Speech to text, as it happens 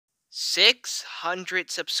600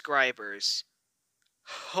 subscribers.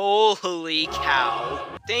 Holy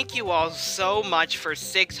cow. Thank you all so much for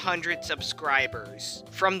 600 subscribers.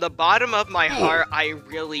 From the bottom of my heart, I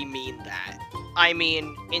really mean that. I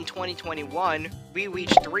mean, in 2021, we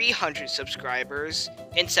reached 300 subscribers.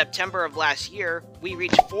 In September of last year, we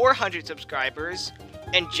reached 400 subscribers.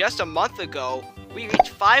 And just a month ago, we reached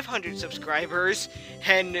 500 subscribers.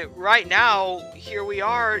 And right now, here we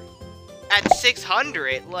are at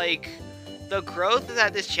 600. Like, the growth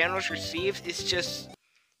that this channel has received is just,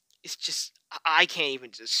 I can't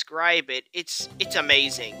even describe it. It's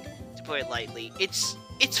amazing, to put it lightly. It's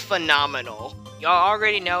phenomenal. Y'all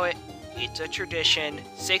already know it. It's a tradition.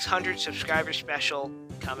 600 subscriber special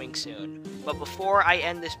coming soon. But before I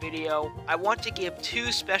end this video, I want to give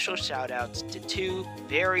two special shoutouts to two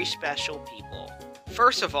very special people.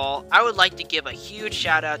 First of all, I would like to give a huge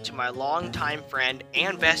shout out to my longtime friend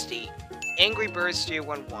and bestie, Angry Birds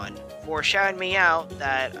 311, for shouting me out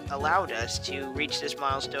that allowed us to reach this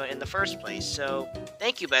milestone in the first place. So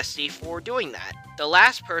thank you, bestie, for doing that. The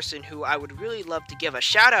last person who I would really love to give a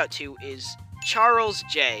shout out to is Charles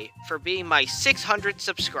J, for being my 600th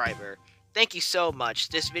subscriber. Thank you so much.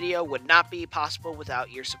 This video would not be possible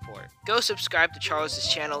without your support. Go subscribe to Charles'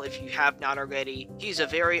 channel if you have not already. He's a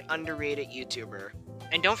very underrated YouTuber.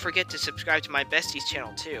 And don't forget to subscribe to my bestie's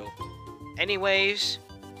channel too. Anyways,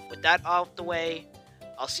 with that out the way,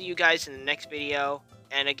 I'll see you guys in the next video.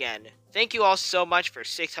 And again, thank you all so much for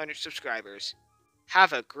 600 subscribers.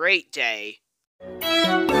 Have a great day.